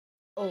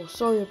Oh,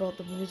 sorry about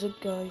the music,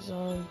 guys.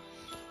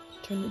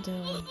 Turn it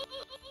down.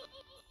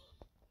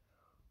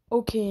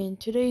 Okay, in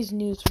today's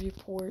news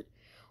report,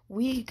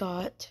 we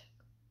got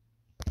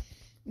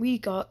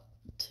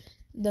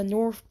the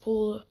North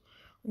Pole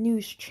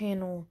News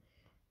Channel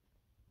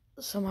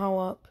somehow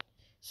up.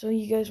 So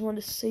you guys want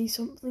to say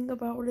something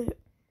about it?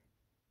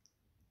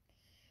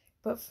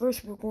 But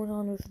first, we're going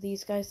on with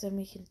these guys, then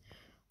we can.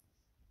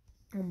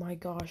 Oh my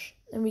gosh,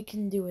 then we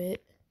can do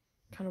it.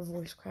 Kind of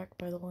voice crack,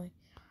 by the way.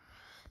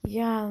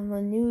 Yeah,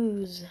 the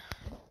news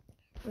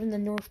from the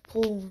North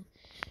Pole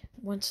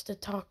wants to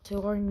talk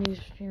to our news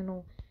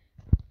channel.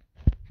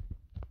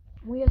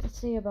 What do you have to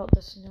say about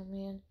the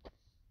snowman?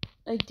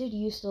 I did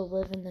used to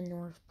live in the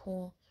North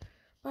Pole,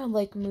 but I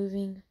like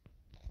moving.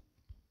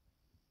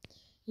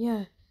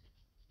 Yeah,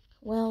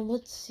 well,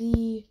 let's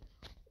see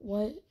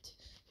what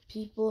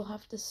people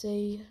have to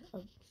say.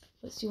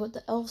 Let's see what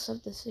the elves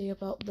have to say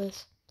about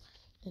this.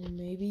 And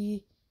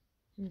maybe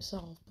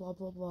himself, blah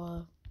blah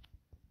blah.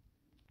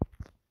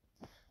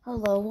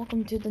 Hello,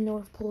 welcome to the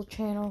North Pole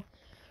channel.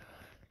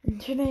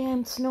 And today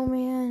I'm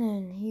Snowman,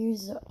 and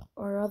here's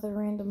our other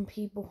random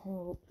people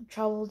who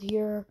traveled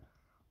here.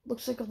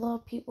 Looks like a lot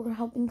of people are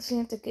helping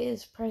Santa get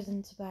his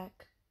presents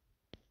back.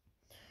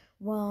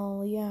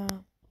 Well, yeah.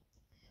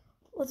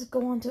 Let's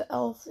go on to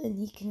Elf, and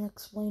he can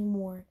explain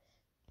more.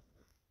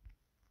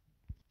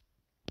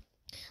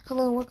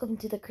 Hello, welcome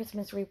to the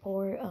Christmas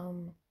report.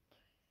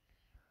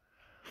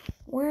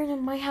 We're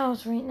in my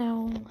house right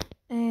now,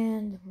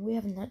 and we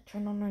have not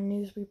turned on our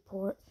news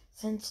report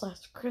since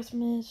last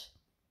Christmas.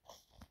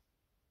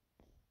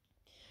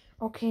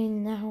 Okay,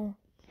 now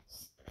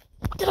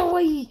get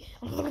away!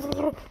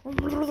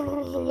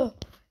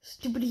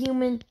 Stupid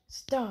human,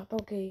 stop.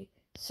 Okay,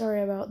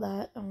 sorry about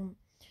that.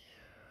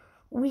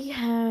 We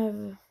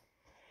have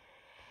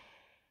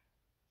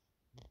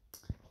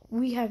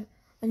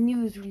a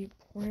news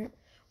report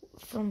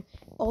from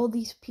all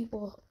these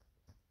people.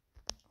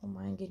 Oh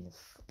my, I'm getting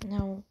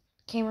now.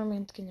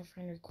 Cameraman's getting a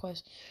friend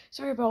request.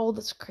 Sorry about all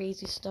this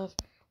crazy stuff.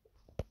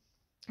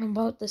 I'm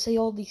about to say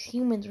all these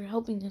humans are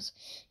helping us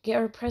get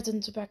our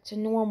presents back to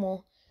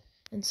normal,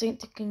 and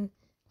Santa can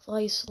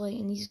fly a sleigh,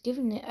 and he's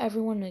giving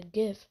everyone a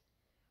gift.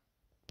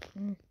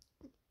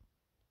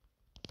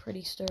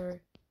 Pretty stir.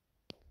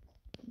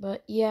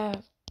 But yeah.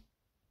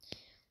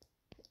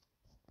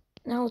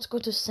 Now let's go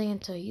to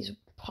Santa. He's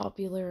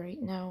popular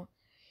right now,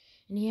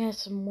 and he has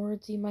some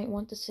words he might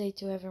want to say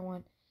to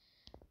everyone.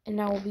 And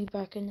now we'll be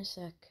back in a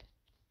sec.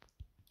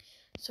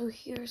 So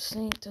here's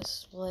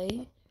Santa's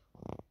sleigh.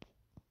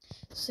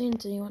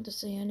 Santa, you want to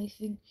say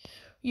anything?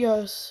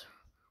 Yes.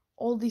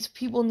 All these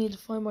people need to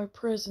find my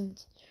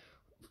presents,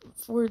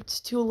 for it's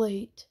too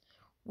late.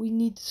 We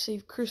need to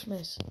save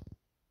Christmas.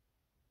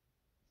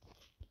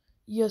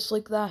 Yes,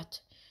 like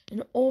that.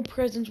 And all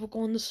presents will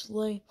go on the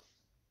sleigh.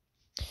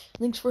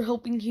 Thanks for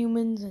helping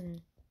humans,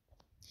 and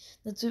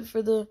that's it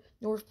for the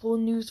North Pole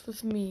News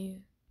with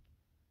me.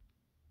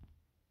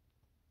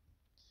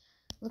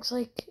 Looks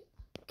like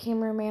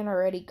cameraman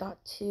already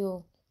got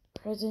 2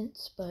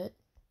 presents, but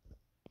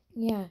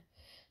yeah.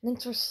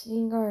 Thanks for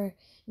seeing our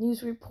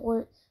news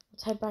report.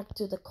 Let's head back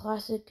to the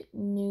classic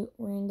new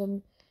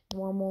random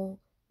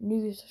normal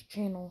news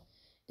channel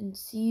and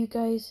see you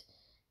guys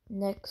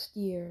next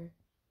year,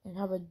 and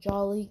have a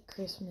jolly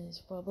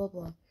Christmas, blah blah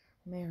blah.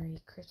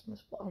 Merry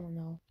Christmas, I don't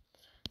know.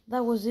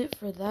 That was it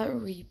for that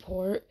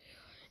report.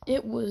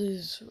 It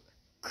was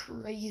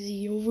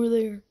crazy over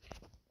there.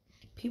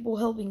 People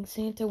helping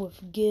Santa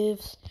with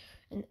gifts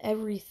and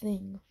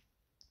everything.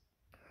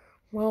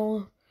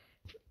 Well,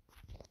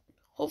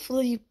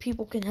 hopefully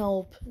people can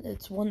help.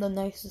 It's one of the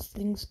nicest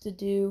things to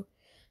do.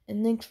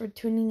 And thanks for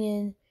tuning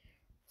in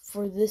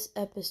for this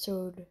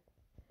episode.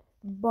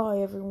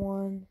 Bye,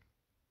 everyone.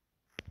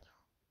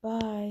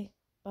 Bye,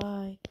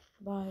 bye,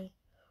 bye.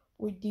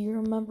 Wait, do you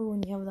remember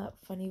when you have that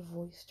funny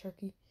voice,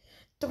 Turkey?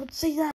 Don't say that!